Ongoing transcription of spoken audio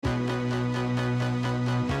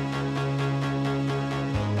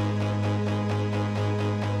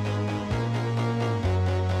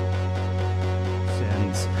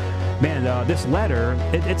Man, this letter,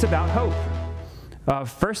 it's about hope.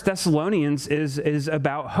 1 Thessalonians is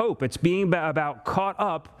about hope. It's being about caught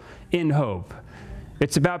up in hope.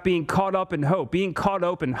 It's about being caught up in hope. Being caught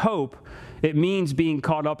up in hope, it means being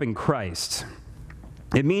caught up in Christ.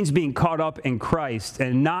 It means being caught up in Christ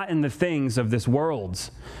and not in the things of this world.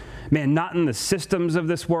 Man, not in the systems of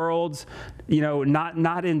this world,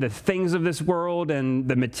 not in the things of this world and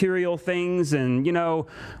the material things. And,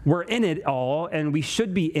 we're in it all, and we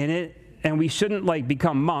should be in it. And we shouldn't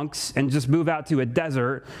become monks and just move out to a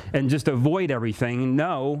desert and just avoid everything.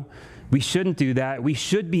 No, we shouldn't do that. We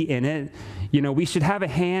should be in it. We should have a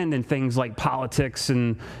hand in things like politics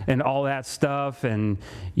and all that stuff. And,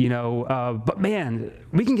 but man,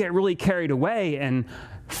 we can get really carried away and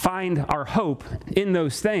find our hope in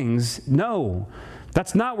those things. No,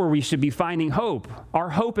 that's not where we should be finding hope. Our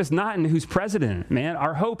hope is not in who's president, man.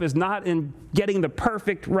 Our hope is not in getting the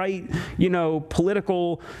perfect right,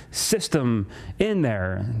 political system in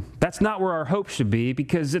there. That's not where our hope should be,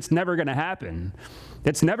 because it's never going to happen.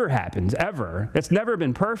 It's never happened, ever. It's never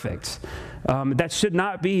been perfect. That should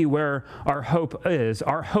not be where our hope is.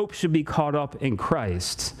 Our hope should be caught up in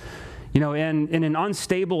Christ. In an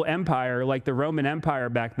unstable empire like the Roman Empire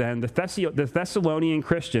back then, the Thessalonian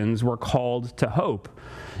Christians were called to hope.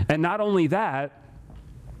 And not only that,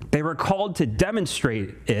 they were called to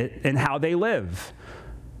demonstrate it in how they live.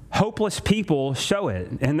 Hopeless people show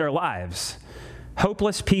it in their lives.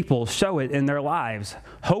 Hopeless people show it in their lives.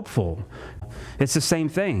 Hopeful. It's the same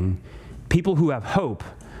thing. People who have hope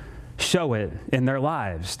show it in their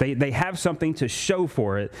lives. They have something to show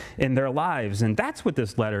for it in their lives. And that's what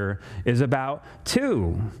this letter is about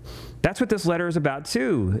too. That's what this letter is about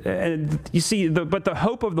too. And you see, but the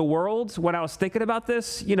hope of the world, when I was thinking about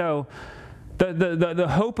this, the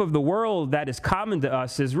hope of the world that is common to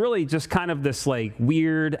us is really just kind of this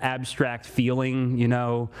weird abstract feeling,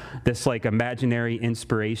 this imaginary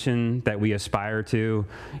inspiration that we aspire to.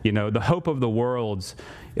 The hope of the world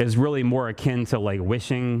is really more akin to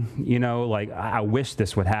wishing, I wish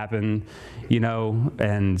this would happen,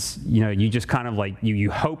 and you just kind of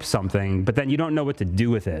you hope something, but then you don't know what to do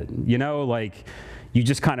with it, you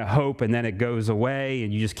just kind of hope and then it goes away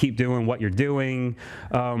and you just keep doing what you're doing.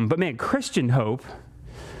 But man, Christian hope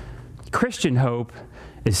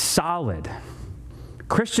is solid.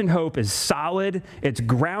 Christian hope is solid. It's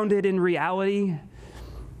grounded in reality.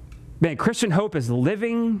 Man, Christian hope is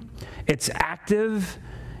living. It's active.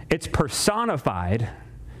 It's personified.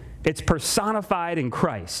 It's personified in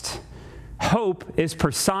Christ. Hope is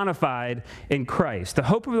personified in Christ. The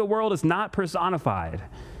hope of the world is not personified.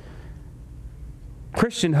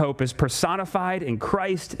 Christian hope is personified in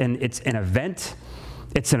Christ, and it's an event.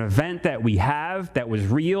 It's an event that we have, that was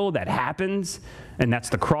real, that happens, and that's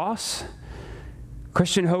the cross.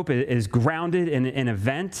 Christian hope is grounded in an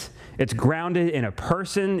event. It's grounded in a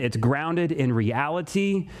person. It's grounded in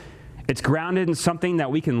reality. It's grounded in something that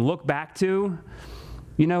we can look back to.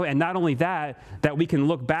 And not only that we can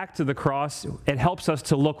look back to the cross, it helps us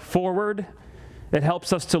to look forward. It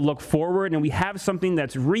helps us to look forward, and we have something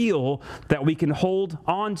that's real that we can hold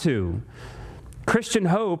on to. Christian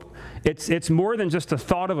hope, it's more than just a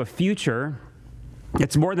thought of a future.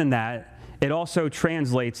 It's more than that. It also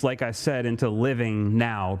translates, like I said, into living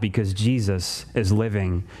now, because Jesus is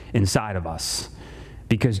living inside of us.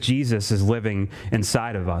 Because Jesus is living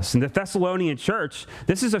inside of us. And the Thessalonian church,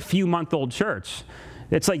 this is a few-month-old church.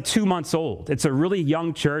 It's 2 months old. It's a really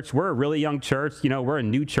young church. We're a really young church. We're a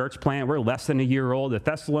new church plant. We're less than a year old. The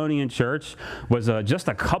Thessalonian church was just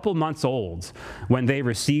a couple months old when they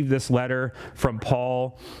received this letter from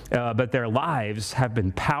Paul. But their lives have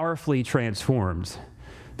been powerfully transformed.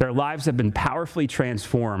 Their lives have been powerfully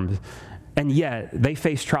transformed. And yet, they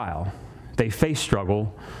face trial. They face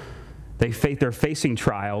struggle. They're facing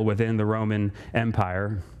trial within the Roman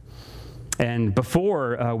Empire. And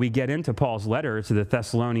before we get into Paul's letter to the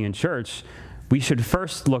Thessalonian church, we should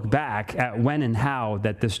first look back at when and how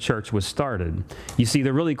that this church was started. You see,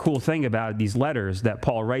 the really cool thing about these letters that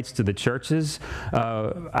Paul writes to the churches,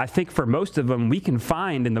 I think for most of them, we can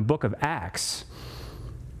find in the book of Acts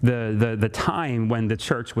the time when the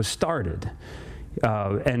church was started.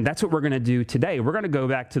 And that's what we're going to do today. We're going to go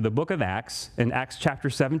back to the book of Acts, in Acts chapter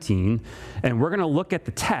 17, and we're going to look at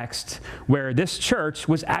the text where this church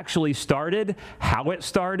was actually started, how it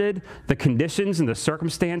started, the conditions and the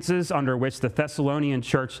circumstances under which the Thessalonian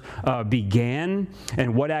church began,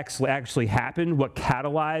 and what actually happened, what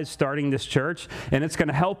catalyzed starting this church. And it's going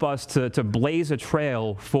to help us to blaze a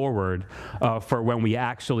trail forward for when we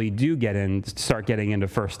actually do start getting into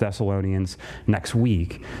 1 Thessalonians next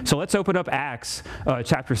week. So let's open up Acts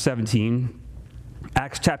chapter 17.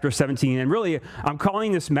 Acts chapter 17. And really, I'm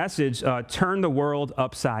calling this message, Turn the World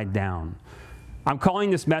Upside Down. I'm calling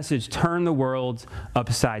this message, Turn the World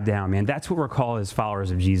Upside Down, man. That's what we're called as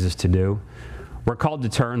followers of Jesus to do. We're called to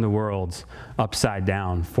turn the world upside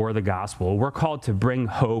down for the gospel. We're called to bring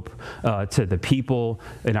hope to the people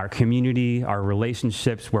in our community, our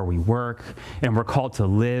relationships where we work, and we're called to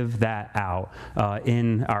live that out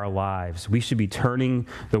in our lives. We should be turning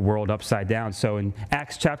the world upside down. So in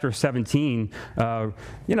Acts chapter 17,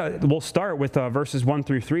 we'll start with verses 1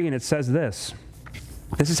 through 3, and it says this.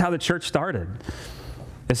 This is how the church started.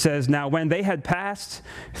 It says, "Now when they had passed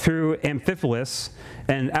through Amphipolis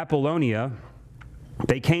and Apollonia,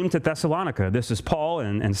 they came to Thessalonica." This is Paul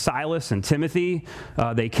and Silas and Timothy.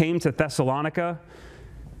 They came to Thessalonica,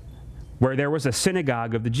 where there was a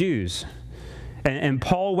synagogue of the Jews. And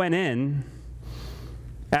Paul went in,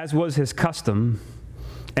 as was his custom,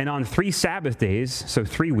 and on 3 Sabbath days, so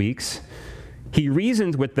 3 weeks, he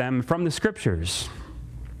reasoned with them from the Scriptures.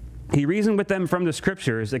 He reasoned with them from the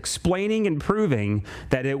Scriptures, explaining and proving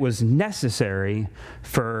that it was necessary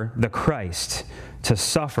for the Christ to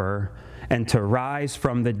suffer and to rise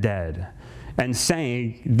from the dead, and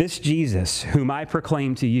saying, "This Jesus, whom I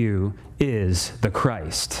proclaim to you, is the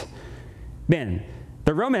Christ." Man,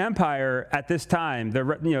 the Roman Empire at this time,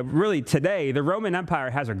 really today, the Roman Empire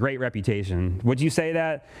has a great reputation. Would you say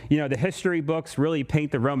that? The history books really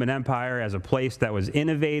paint the Roman Empire as a place that was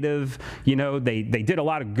innovative. They did a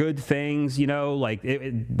lot of good things.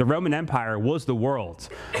 The Roman Empire was the world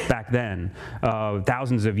back then,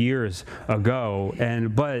 thousands of years ago.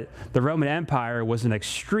 But the Roman Empire was an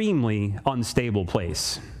extremely unstable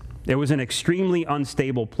place. It was an extremely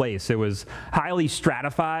unstable place. It was highly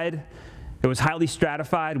stratified.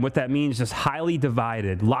 And what that means, just highly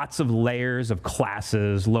divided, lots of layers of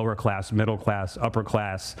classes, lower class, middle class, upper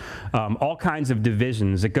class, all kinds of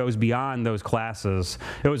divisions. It goes beyond those classes.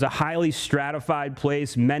 It was a highly stratified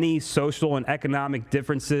place, many social and economic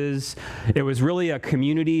differences. It was really a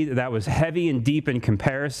community that was heavy and deep in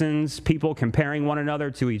comparisons, people comparing one another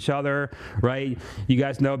to each other, right? You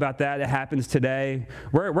guys know about that. It happens today.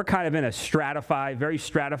 We're kind of in a stratified, very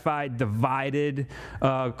stratified, divided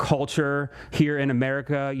culture here in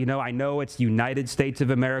America. I know it's United States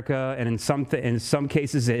of America, and in some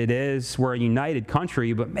cases it is. We're a united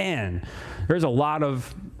country, but man, there's a lot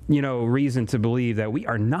of reason to believe that we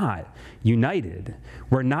are not united.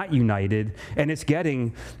 We're not united, and it's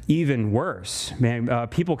getting even worse. Man,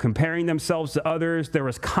 people comparing themselves to others. There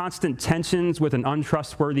was constant tensions with an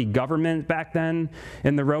untrustworthy government back then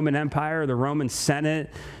in the Roman Empire, the Roman Senate.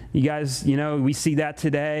 You guys, we see that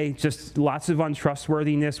today. Just lots of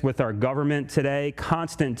untrustworthiness with our government today,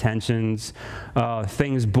 constant tensions,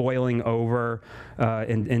 things boiling over,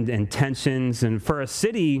 and tensions. And for a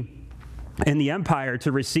city in the empire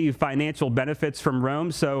to receive financial benefits from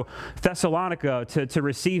Rome. So Thessalonica, to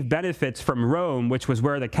receive benefits from Rome, which was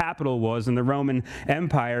where the capital was in the Roman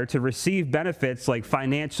Empire, to receive benefits like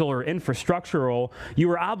financial or infrastructural, you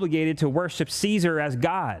were obligated to worship Caesar as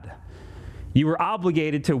God. You were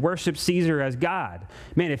obligated to worship Caesar as God.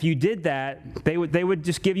 Man, if you did that, they would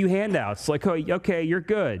just give you handouts. Like, oh, okay, you're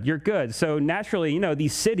good. So naturally,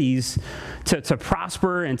 these cities, to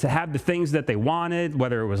prosper and to have the things that they wanted,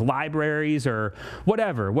 whether it was libraries or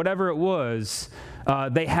whatever it was,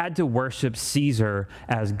 they had to worship Caesar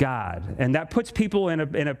as God. And that puts people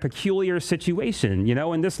in a peculiar situation,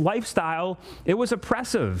 and this lifestyle, it was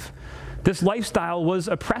oppressive. This lifestyle was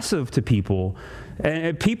oppressive to people.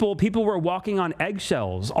 And people were walking on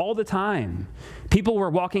eggshells all the time. People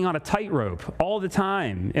were walking on a tightrope all the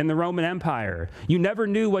time in the Roman Empire. You never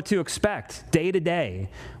knew what to expect day to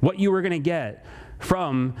day, what you were going to get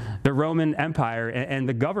from the Roman Empire and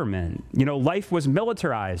the government. Life was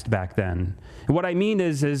militarized back then. And what I mean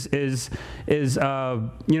is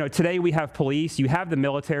today we have police, you have the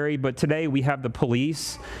military, but today we have the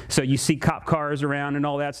police. So you see cop cars around and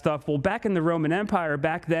all that stuff. Well, back in the Roman Empire,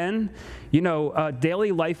 back then,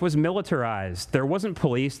 daily life was militarized. There wasn't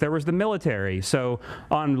police, there was the military. So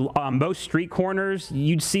on most street corners,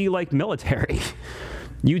 you'd see military.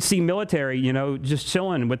 You'd see military, just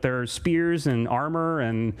chilling with their spears and armor,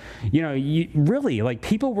 and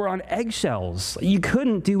people were on eggshells. You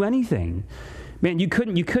couldn't do anything. Man, you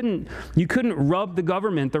couldn't rub the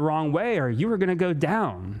government the wrong way, or you were going to go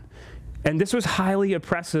down. And this was highly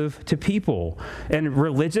oppressive to people. And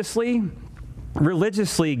religiously,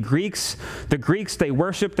 the Greeks, they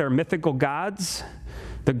worshiped their mythical gods.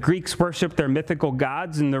 The Greeks worshiped their mythical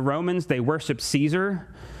gods, and the Romans, they worshiped Caesar.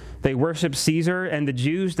 They worship Caesar, and the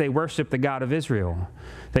Jews, they worship the God of Israel.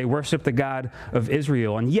 They worship the God of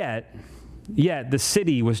Israel, and yet the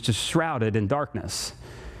city was just shrouded in darkness.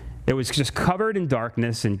 It was just covered in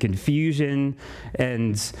darkness and confusion,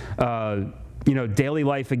 and daily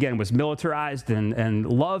life, again, was militarized, and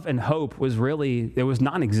love and hope was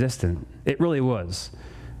non-existent. It really was.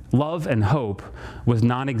 Love and hope was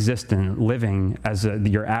non-existent living as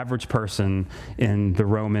your average person in the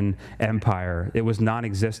Roman Empire. It was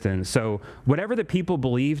non-existent. So whatever the people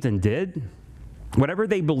believed and did,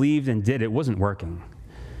 it wasn't working.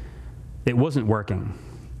 It wasn't working.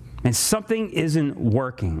 And something isn't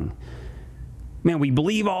working. Man, we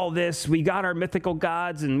believe all this. We got our mythical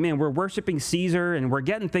gods, and man, we're worshiping Caesar, and we're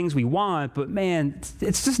getting things we want, but man,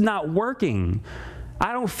 it's just not working.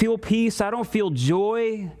 I don't feel peace. I don't feel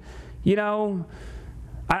joy.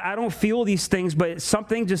 I don't feel these things, but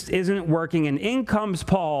something just isn't working. And in comes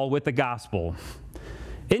Paul with the gospel.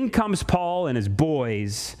 In comes Paul and his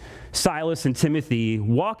boys, Silas and Timothy,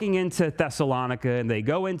 walking into Thessalonica, and they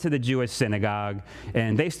go into the Jewish synagogue,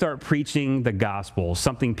 and they start preaching the gospel,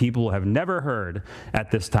 something people have never heard at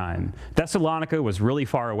this time. Thessalonica was really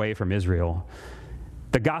far away from Israel.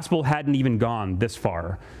 The gospel hadn't even gone this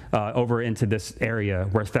far over into this area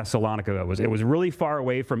where Thessalonica was. It was really far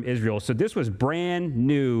away from Israel. So this was brand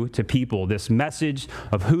new to people, this message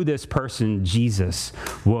of who this person Jesus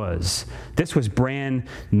was. This was brand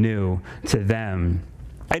new to them.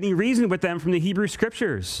 And he reasoned with them from the Hebrew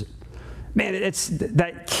Scriptures. Man, it's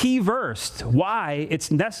that key verse, why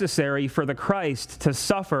it's necessary for the Christ to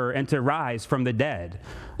suffer and to rise from the dead.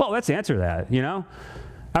 Well, let's answer that,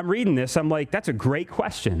 I'm reading this, I'm like, that's a great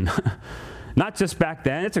question. Not just back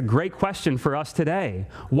then, it's a great question for us today.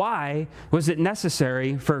 Why was it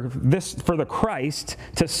necessary for the Christ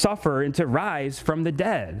to suffer and to rise from the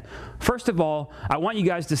dead? First of all, I want you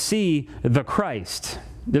guys to see the Christ.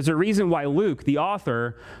 There's a reason why Luke, the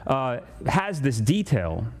author, has this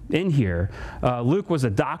detail in here. Luke was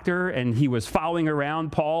a doctor, and he was following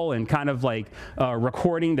around Paul and kind of like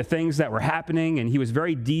recording the things that were happening, and he was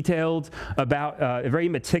very detailed about, very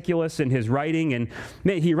meticulous in his writing. And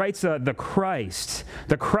man, he writes the Christ.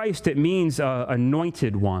 The Christ, it means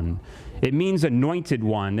anointed one. It means anointed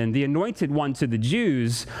one. And the anointed one to the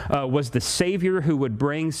Jews was the Savior who would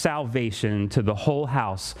bring salvation to the whole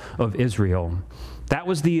house of Israel. That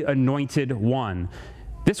was the anointed one.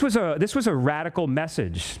 This was a radical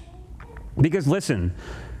message. Because listen,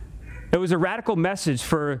 it was a radical message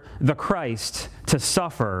for the Christ to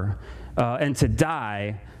suffer and to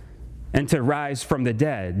die and to rise from the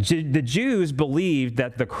dead. The Jews believed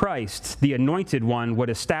that the Christ, the anointed one, would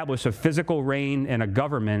establish a physical reign and a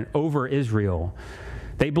government over Israel.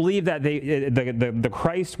 They believed that the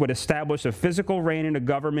Christ would establish a physical reign and a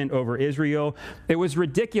government over Israel. It was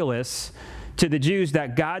ridiculous to the Jews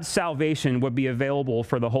that God's salvation would be available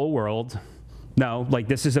for the whole world. No,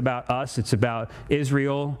 this is about us. It's about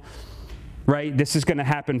Israel, right? This is going to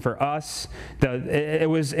happen for us. It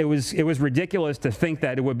was ridiculous to think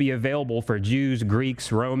that it would be available for Jews,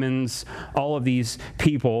 Greeks, Romans, all of these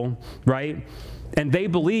people, right? And they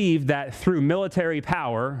believed that through military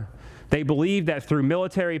power, the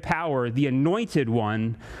anointed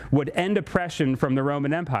one would end oppression from the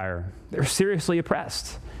Roman Empire. They were seriously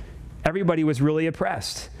oppressed. Everybody was really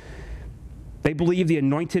oppressed. They believed the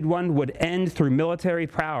anointed one would end through military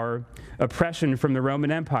power oppression from the Roman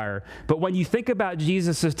Empire. But when you think about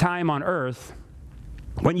Jesus' time on earth,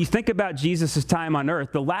 the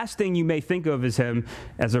last thing you may think of is him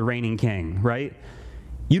as a reigning king, right?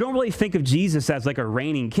 You don't really think of Jesus as like a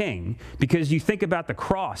reigning king because you think about the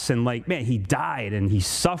cross and he died and he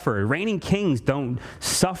suffered. Reigning kings don't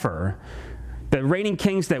suffer. The reigning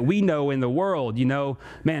kings that we know in the world,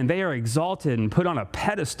 they are exalted and put on a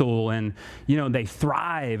pedestal, and, they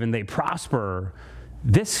thrive and they prosper.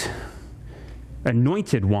 This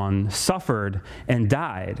anointed one suffered and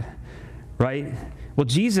died, right? Well,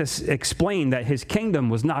 Jesus explained that his kingdom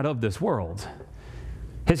was not of this world.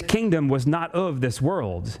 His kingdom was not of this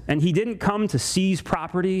world. And he didn't come to seize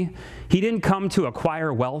property. He didn't come to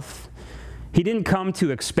acquire wealth. He didn't come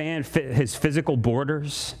to expand his physical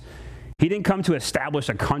borders. He didn't come to establish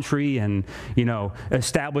a country and,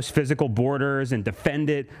 establish physical borders and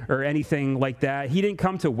defend it or anything like that. He didn't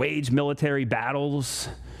come to wage military battles.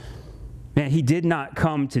 Man, he did not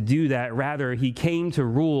come to do that. Rather, he came to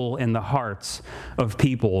rule in the hearts of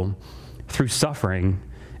people through suffering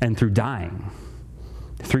and through dying.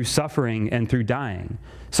 Through suffering and through dying.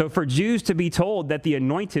 So for Jews to be told that the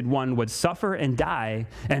anointed one would suffer and die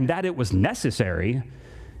and that it was necessary,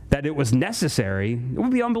 it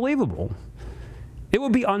would be unbelievable. It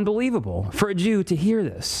would be unbelievable for a Jew to hear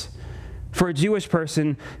this, for a Jewish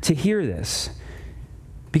person to hear this.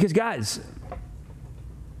 Because guys,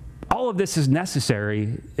 all of this is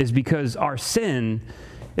necessary is because our sin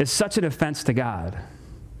is such an offense to God.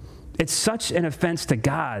 It's such an offense to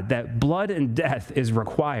God that blood and death is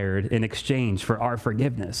required in exchange for our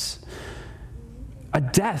forgiveness. A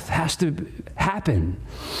death has to happen.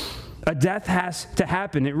 A death has to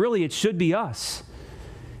happen. It should be us.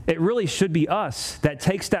 It really should be us that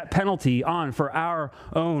takes that penalty on for our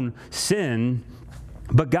own sin.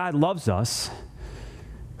 But God loves us.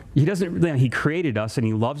 He created us and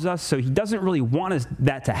he loves us, so he doesn't really want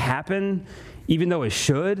that to happen, even though it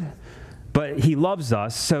should. But he loves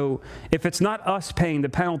us, so if it's not us paying the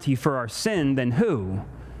penalty for our sin, then who?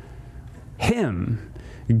 Him.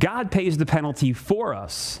 God pays the penalty for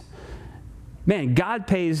us. Man, God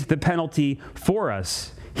pays the penalty for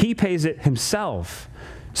us. He pays it himself.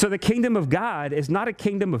 So the kingdom of God is not a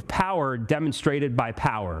kingdom of power demonstrated by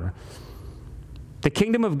power. The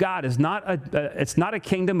kingdom of God is not a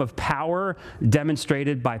kingdom of power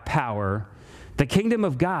demonstrated by power. The kingdom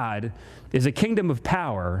of God is a kingdom of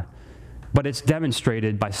power, but it's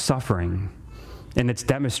demonstrated by suffering, and it's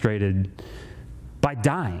demonstrated by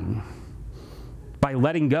dying, by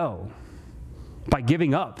letting go, by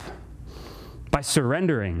giving up, by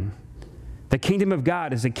surrendering. The kingdom of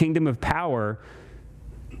God is a kingdom of power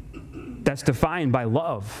that's defined by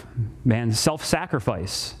love, man,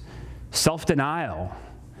 self-sacrifice, self-denial.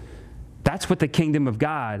 That's what the kingdom of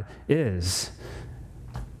God is.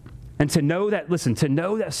 And to know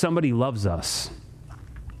that somebody loves us,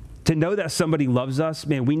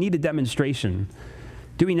 man, we need a demonstration.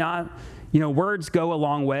 Do we not? Words go a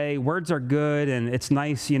long way. Words are good, and it's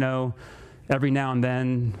nice, every now and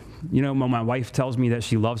then. When my wife tells me that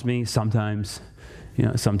she loves me, sometimes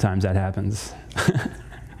that happens.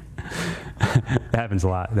 It happens a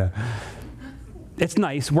lot, though. It's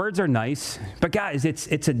nice. Words are nice. But guys,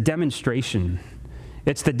 it's a demonstration.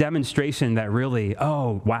 It's the demonstration that really,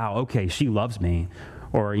 oh, wow, okay, she loves me.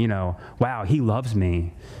 Or, wow, he loves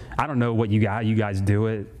me. I don't know how you guys do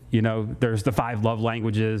it. There's the 5 love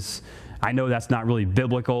languages. I know that's not really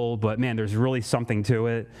biblical, but man, there's really something to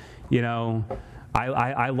it.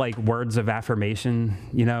 I like words of affirmation,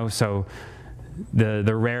 so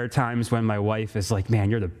the rare times when my wife is like,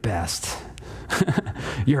 man, you're the best.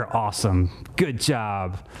 You're awesome. Good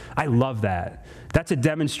job. I love that. That's a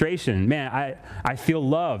demonstration. Man, I feel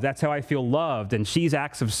loved. That's how I feel loved. And she's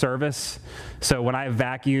acts of service. So when I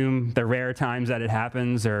vacuum, the rare times that it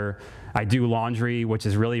happens, or I do laundry, which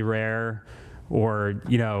is really rare, or,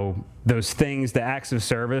 those things, the acts of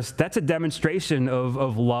service, that's a demonstration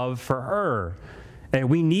of love for her. And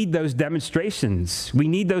we need those demonstrations. We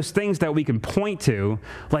need those things that we can point to,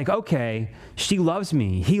 like, okay, she loves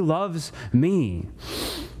me. He loves me.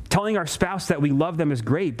 Telling our spouse that we love them is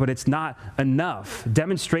great, but it's not enough.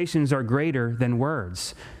 Demonstrations are greater than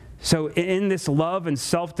words. So in this love and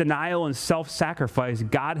self-denial and self-sacrifice,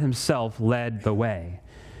 God himself led the way.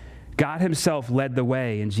 God himself led the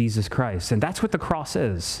way in Jesus Christ. And that's what the cross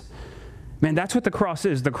is. Man, that's what the cross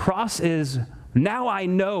is. The cross is, now I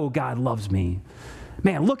know God loves me.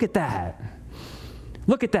 Man, look at that.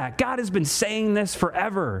 Look at that. God has been saying this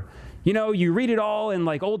forever. You read it all in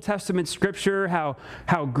like Old Testament scripture,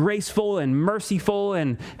 how graceful and merciful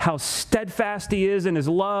and how steadfast he is in his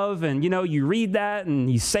love. And, you read that and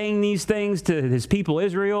he's saying these things to his people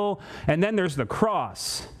Israel. And then there's the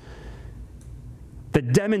cross, the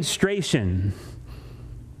demonstration.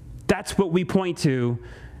 That's what we point to,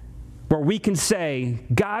 where we can say,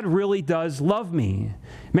 God really does love me.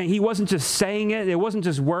 Man, he wasn't just saying it. It wasn't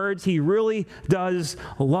just words. He really does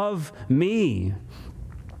love me.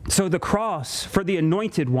 So the cross for the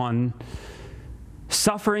anointed one,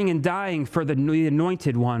 suffering and dying for the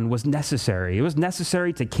anointed one, was necessary. It was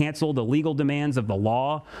necessary to cancel the legal demands of the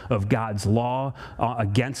law, of God's law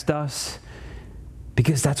against us,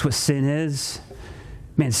 because that's what sin is.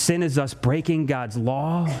 Man, sin is us breaking God's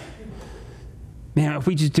law. Man, if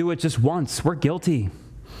we just do it just once, we're guilty.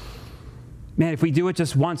 Man, if we do it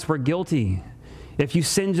just once, we're guilty. If you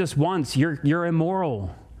sin just once, you're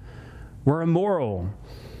immoral. We're immoral.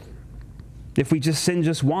 If we just sin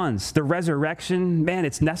just once, the resurrection, man,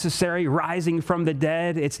 it's necessary. Rising from the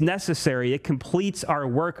dead, it's necessary. It completes our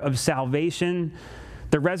work of salvation.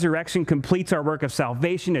 The resurrection completes our work of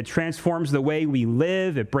salvation. It transforms the way we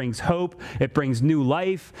live. It brings hope. It brings new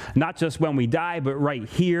life, not just when we die, but right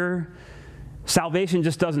here. Salvation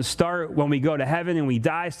just doesn't start when we go to heaven and we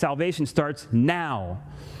die. Salvation starts now.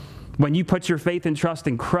 When you put your faith and trust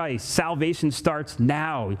in Christ, salvation starts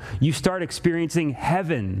now. You start experiencing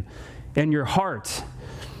heaven in your heart,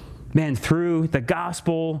 man, through the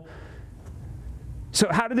gospel. So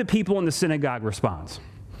how did the people in the synagogue respond?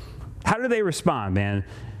 How do they respond, man?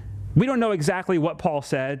 We don't know exactly what Paul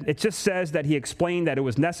said. It just says that he explained that it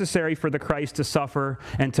was necessary for the Christ to suffer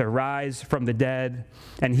and to rise from the dead.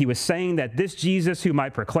 And he was saying that this Jesus whom I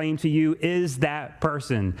proclaim to you is that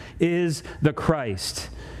person, is the Christ.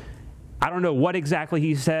 I don't know what exactly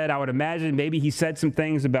he said. I would imagine maybe he said some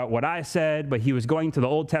things about what I said, but he was going to the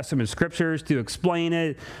Old Testament scriptures to explain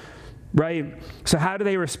it, right? So how do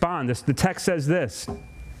they respond? The text says this.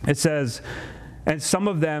 It says, and some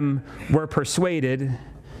of them were persuaded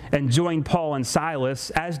and joined Paul and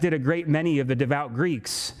Silas, as did a great many of the devout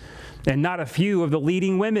Greeks, and not a few of the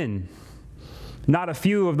leading women. Not a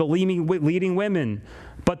few of the leading women,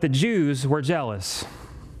 but the Jews were jealous.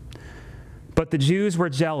 But the Jews were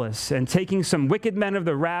jealous, and taking some wicked men of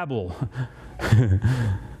the rabble,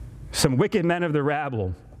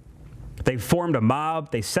 they formed a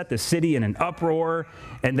mob, they set the city in an uproar,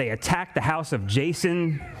 and they attacked the house of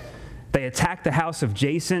Jason.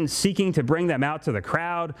 Seeking to bring them out to the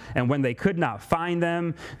crowd, and when they could not find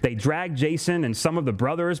them, they dragged Jason and some of the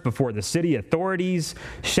brothers before the city authorities,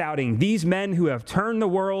 shouting, "These men who have turned the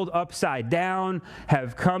world upside down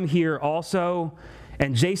have come here also.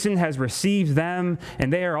 And Jason has received them,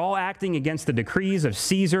 and they are all acting against the decrees of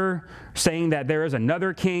Caesar, saying that there is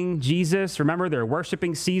another king, Jesus." Remember, they're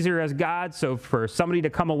worshiping Caesar as God, so for somebody to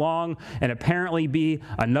come along and apparently be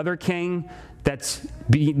another king that's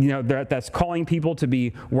calling people to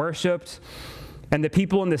be worshipped. And the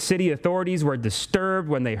people in the city authorities were disturbed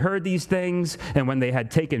when they heard these things, and when they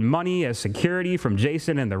had taken money as security from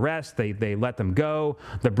Jason and the rest, they let them go.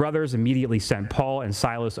 The brothers immediately sent Paul and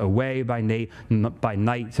Silas away by night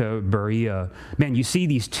to Berea. Man, you see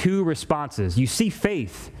these two responses. You see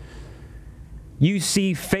faith.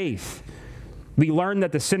 We learn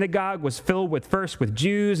that the synagogue was filled first with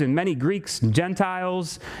Jews and many Greeks and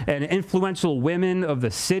Gentiles and influential women of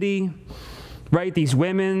the city. Right? These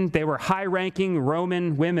women, they were high-ranking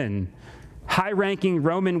Roman women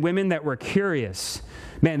that were curious.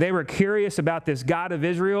 Man, they were curious about this God of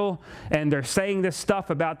Israel, and they're saying this stuff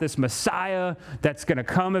about this Messiah that's going to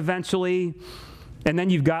come eventually. And then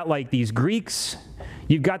you've got like these Greeks.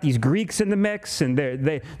 You've got these Greeks in the mix, and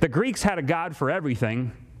the Greeks had a god for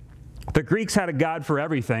everything.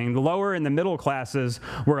 The lower and the middle classes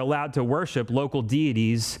were allowed to worship local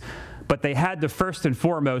deities, but they had to first and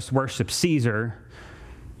foremost worship Caesar.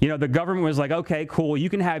 The government was like, okay, cool, you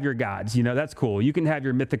can have your gods, that's cool. You can have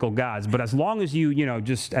your mythical gods, but as long as you,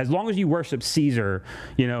 as long as you worship Caesar,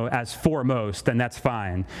 as foremost, then that's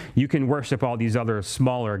fine. You can worship all these other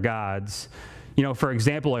smaller gods. For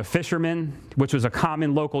example, a fisherman, which was a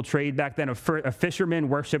common local trade back then, a fisherman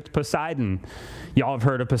worshipped Poseidon. Y'all have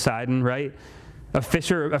heard of Poseidon, right? A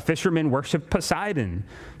fisherman worshipped Poseidon.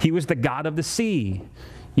 He was the god of the sea.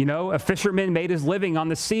 A fisherman made his living on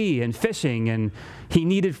the sea and fishing, and he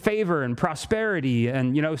needed favor and prosperity.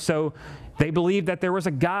 And, so they believed that there was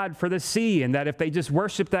a god for the sea, and that if they just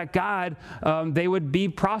worshiped that god, they would be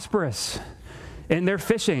prosperous in their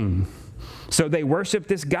fishing. So they worshiped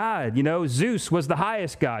this god. Zeus was the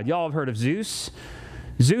highest god. Y'all have heard of Zeus?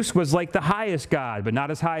 Zeus was like the highest god, but not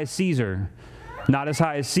as high as Caesar.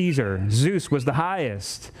 Zeus was the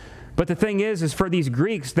highest. But the thing is for these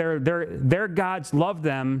Greeks, their gods loved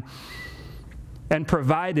them and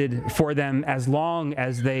provided for them as long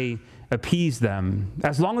as they appeased them.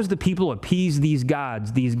 As long as the people appeased these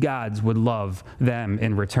gods would love them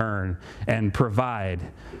in return and provide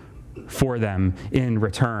for them in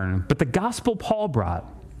return. But the gospel Paul brought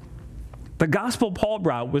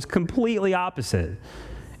was completely opposite.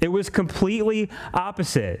 It was completely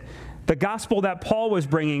opposite. The gospel that Paul was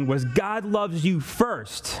bringing was God loves you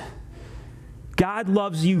first. God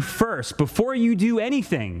loves you first before you do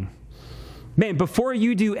anything. Man, before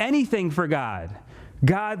you do anything for God,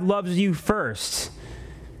 God loves you first.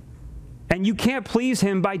 And you can't please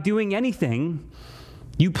him by doing anything.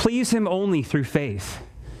 You please him only through faith.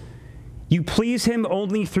 You please him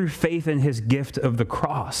only through faith in his gift of the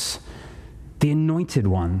cross, the anointed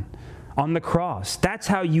one on the cross. That's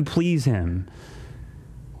how you please him.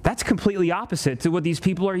 That's completely opposite to what these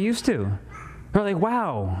people are used to. They're like,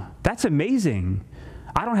 wow, that's amazing.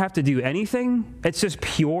 I don't have to do anything. It's just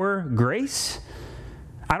pure grace.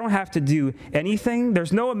 I don't have to do anything.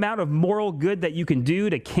 There's no amount of moral good that you can do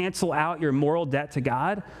to cancel out your moral debt to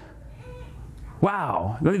God.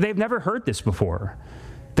 Wow, they've never heard this before.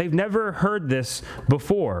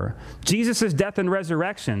 Jesus' death and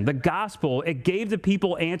resurrection, the gospel, it gave the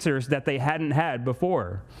people answers that they hadn't had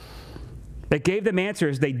before. It gave them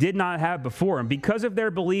answers they did not have before. And because of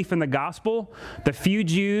their belief in the gospel, the few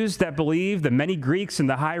Jews that believed, the many Greeks and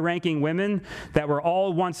the high-ranking women that were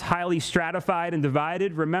all once highly stratified and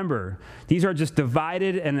divided, remember, these are just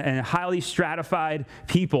divided and highly stratified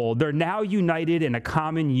people. They're now united in a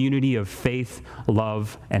common unity of faith,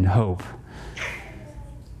 love, and hope.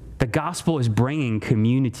 The gospel is bringing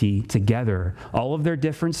community together. All of their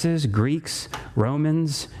differences, Greeks,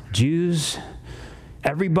 Romans, Jews,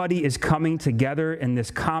 everybody is coming together in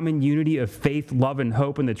this common unity of faith, love, and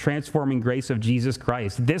hope in the transforming grace of Jesus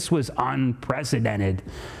Christ. This was unprecedented.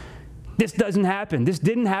 This doesn't happen. This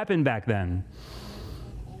didn't happen back then.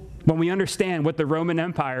 When we understand what the Roman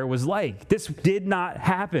Empire was like, this did not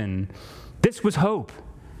happen. This was hope.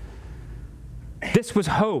 This was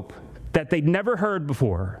hope that they'd never heard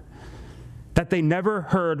before.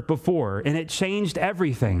 And it changed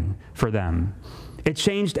everything for them. It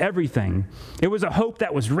changed everything. It was a hope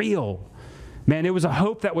that was real. Man, it was a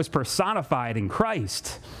hope that was personified in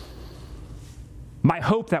Christ. My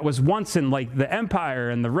hope that was once in like the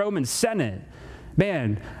empire and the Roman Senate.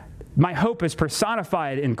 Man, my hope is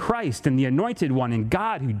personified in Christ and the Anointed One, in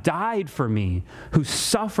God who died for me, who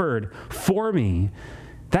suffered for me.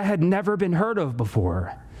 That had never been heard of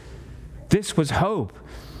before. This was hope.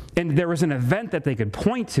 And there was an event that they could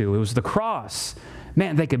point to. It was the cross.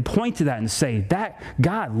 Man, they could point to that and say, that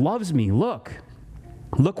God loves me. Look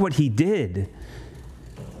what he did.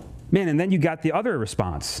 Man, and then you got the other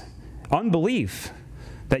response, unbelief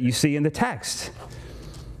that you see in the text.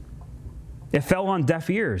 It fell on deaf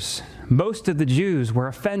ears. Most of the Jews were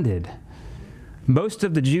offended. Most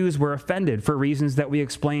of the Jews were offended for reasons that we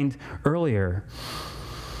explained earlier.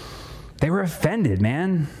 They were offended,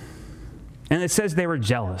 man. And it says they were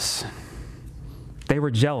jealous. They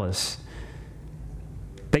were jealous.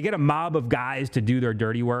 They get a mob of guys to do their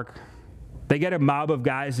dirty work. They get a mob of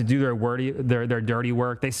guys to do their dirty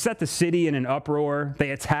work. They set the city in an uproar.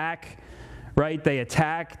 They attack, right? They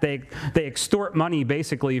attack. They extort money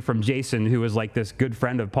basically from Jason, who was like this good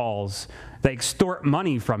friend of Paul's. They extort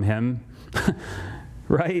money from him,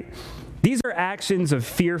 right? These are actions of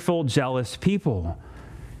fearful, jealous people.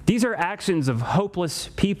 These are actions of hopeless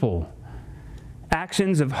people.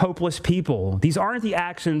 Actions of hopeless people. These aren't the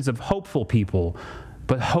actions of hopeful people,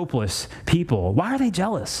 but hopeless people. Why are they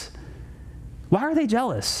jealous? Why are they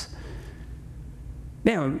jealous?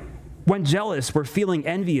 Man, when jealous, we're feeling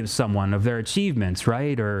envy of someone, of their achievements,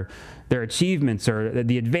 right? Or their achievements or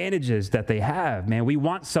the advantages that they have. Man, we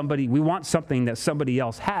want something that somebody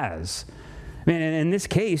else has. Man, and in this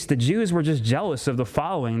case, the Jews were just jealous of the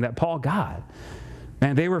following that Paul got.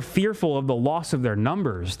 Man, they were fearful of the loss of their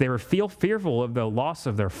numbers. They were fearful of the loss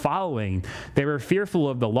of their following. They were fearful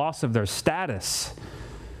of the loss of their status.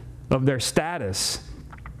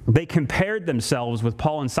 They compared themselves with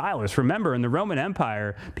Paul and Silas. Remember, in the Roman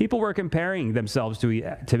Empire, people were comparing themselves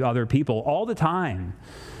to other people all the time.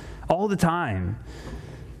 All the time.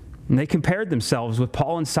 And they compared themselves with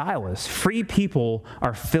Paul and Silas. Free people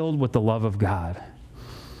are filled with the love of God.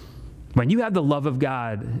 When you have the love of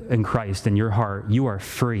God in Christ in your heart, you are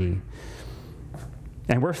free.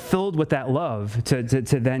 And we're filled with that love to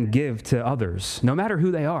then give to others, no matter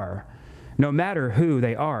who they are. No matter who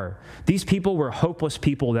they are. These people were hopeless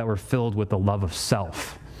people that were filled with the love of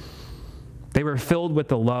self. They were filled with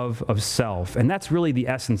the love of self. And that's really the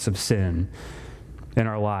essence of sin in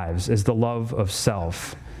our lives, is the love of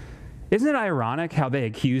self. Isn't it ironic how they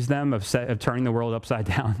accuse them of turning the world upside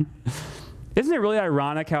down? Isn't it really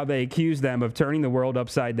ironic how they accuse them of turning the world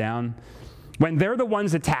upside down? When they're the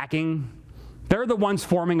ones attacking, they're the ones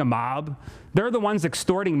forming a mob, they're the ones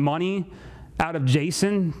extorting money out of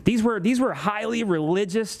Jason. These were highly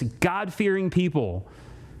religious, God-fearing people.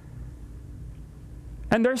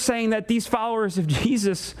 And they're saying that these followers of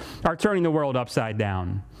Jesus are turning the world upside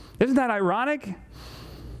down. Isn't that ironic?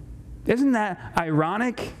 Isn't that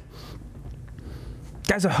ironic?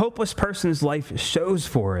 Guys, a hopeless person's life shows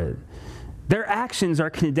for it. Their actions are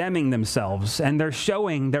condemning themselves, and they're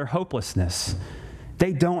showing their hopelessness.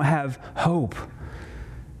 They don't have hope.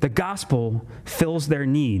 The gospel fills their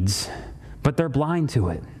needs, but they're blind to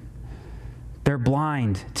it. They're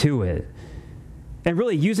blind to it. And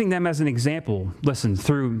really using them as an example, listen,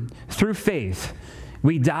 through faith,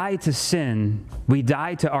 we die to sin, we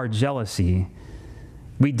die to our jealousy,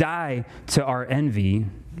 we die to our envy,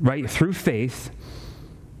 right? Through faith,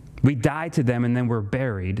 we die to them and then we're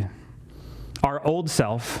buried. Our old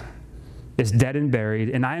self is dead and buried,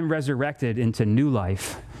 and I am resurrected into new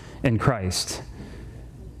life in Christ.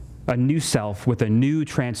 A new self with a new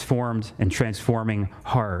transformed and transforming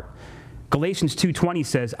heart. Galatians 2:20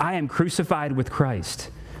 says, I am crucified with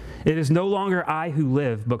Christ, It is no longer I who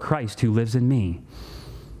live, but Christ who lives in me.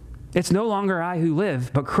 It's no longer I who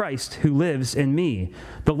live, but Christ who lives in me.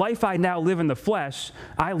 The life I now live in the flesh,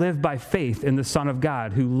 I live by faith in the Son of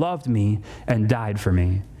God who loved me and died for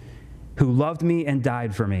me. Who loved me and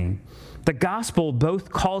died for me. The gospel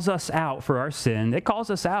both calls us out for our sin. It calls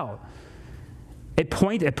us out. It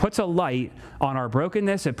puts a light on our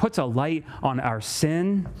brokenness. It puts a light on our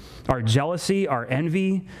sin, our jealousy, our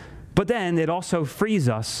envy. But then it also frees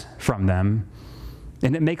us from them,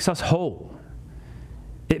 and it makes us whole.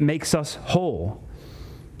 It makes us whole.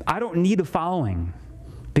 I don't need a following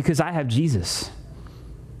because I have Jesus.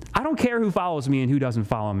 I don't care who follows me and who doesn't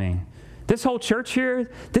follow me. This whole church here,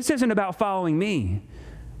 this isn't about following me.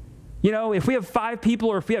 You know, if we have 5 people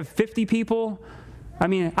or if we have 50 people, I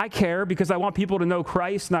mean, I care because I want people to know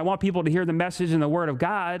Christ and I want people to hear the message and the word of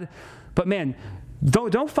God. But man,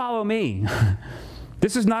 don't follow me.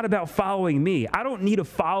 This is not about following me. I don't need a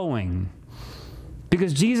following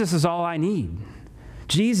because Jesus is all I need.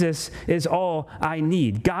 Jesus is all I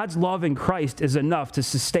need. God's love in Christ is enough to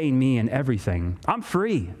sustain me in everything. I'm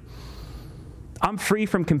free. I'm free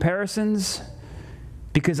from comparisons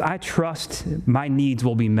because I trust my needs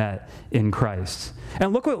will be met in Christ.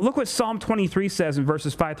 And look what Psalm 23 says in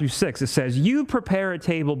verses 5 through 6. It says, "You prepare a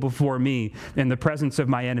table before me in the presence of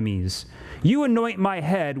my enemies. You anoint my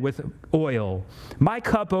head with oil. My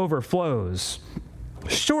cup overflows.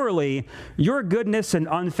 Surely your goodness and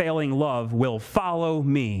unfailing love will follow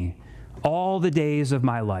me all the days of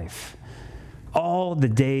my life. All the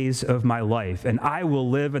days of my life, and I will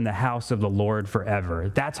live in the house of the Lord forever."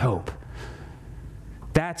 That's hope.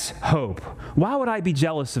 That's hope. Why would I be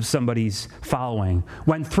jealous of somebody's following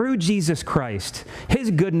when through Jesus Christ,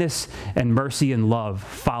 his goodness and mercy and love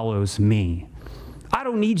follows me? I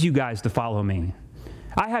don't need you guys to follow me.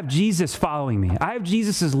 I have Jesus following me. I have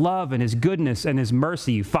Jesus' love and his goodness and his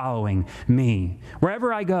mercy following me.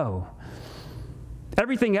 Wherever I go.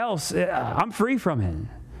 Everything else, I'm free from it.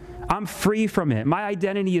 I'm free from it. My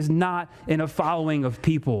identity is not in a following of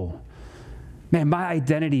people. Man, my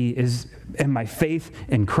identity is in my faith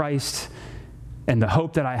in Christ and the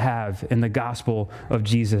hope that I have in the gospel of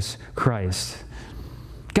Jesus Christ.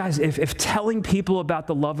 Guys, if telling people about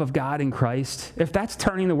the love of God in Christ, if that's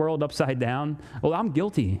turning the world upside down, well, I'm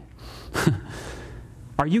guilty.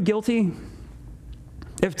 Are you guilty?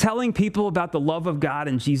 If telling people about the love of God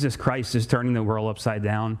in Jesus Christ is turning the world upside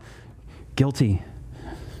down, guilty.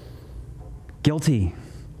 Guilty.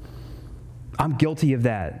 I'm guilty of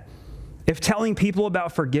that. If telling people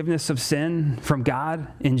about forgiveness of sin from God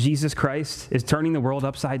in Jesus Christ is turning the world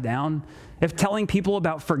upside down, if telling people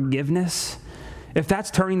about forgiveness, if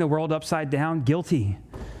that's turning the world upside down, guilty.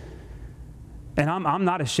 And I'm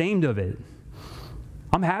not ashamed of it.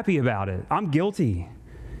 I'm happy about it. I'm guilty.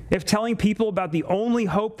 If telling people about the only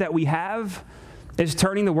hope that we have is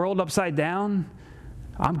turning the world upside down,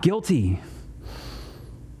 I'm guilty.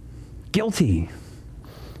 Guilty.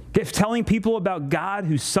 If telling people about God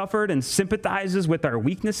who suffered and sympathizes with our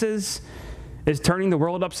weaknesses is turning the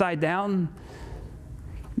world upside down,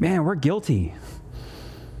 man, we're guilty.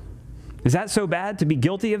 Is that so bad to be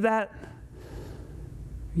guilty of that?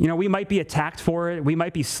 You know, we might be attacked for it. We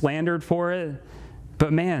might be slandered for it.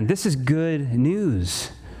 But man, this is good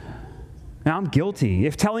news. Now, I'm guilty.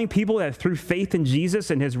 If telling people that through faith in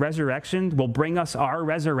Jesus and his resurrection will bring us our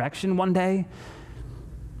resurrection one day,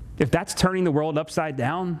 if that's turning the world upside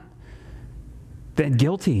down, then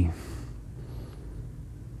guilty.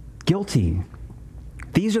 Guilty.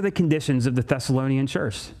 These are the conditions of the Thessalonian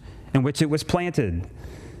church in which it was planted.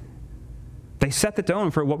 They set the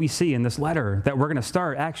tone for what we see in this letter that we're going to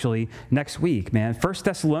start actually next week, man. 1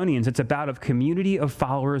 Thessalonians, it's about a community of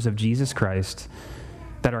followers of Jesus Christ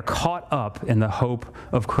that are caught up in the hope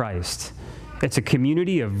of Christ. It's a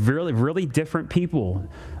community of really, really different people.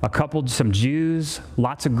 Some Jews,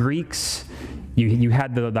 lots of Greeks. You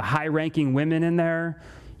had the high-ranking women in there.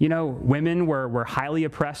 You know, women were highly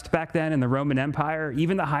oppressed back then in the Roman Empire.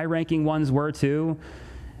 Even the high-ranking ones were too.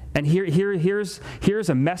 And here's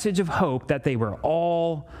a message of hope that they were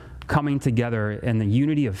all coming together in the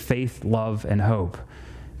unity of faith, love, and hope.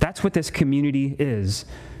 That's what this community is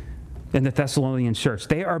in the Thessalonian church.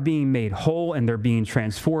 They are being made whole and they're being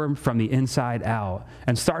transformed from the inside out.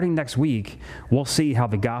 And starting next week, we'll see how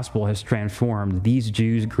the gospel has transformed these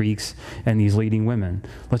Jews, Greeks, and these leading women.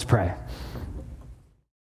 Let's pray.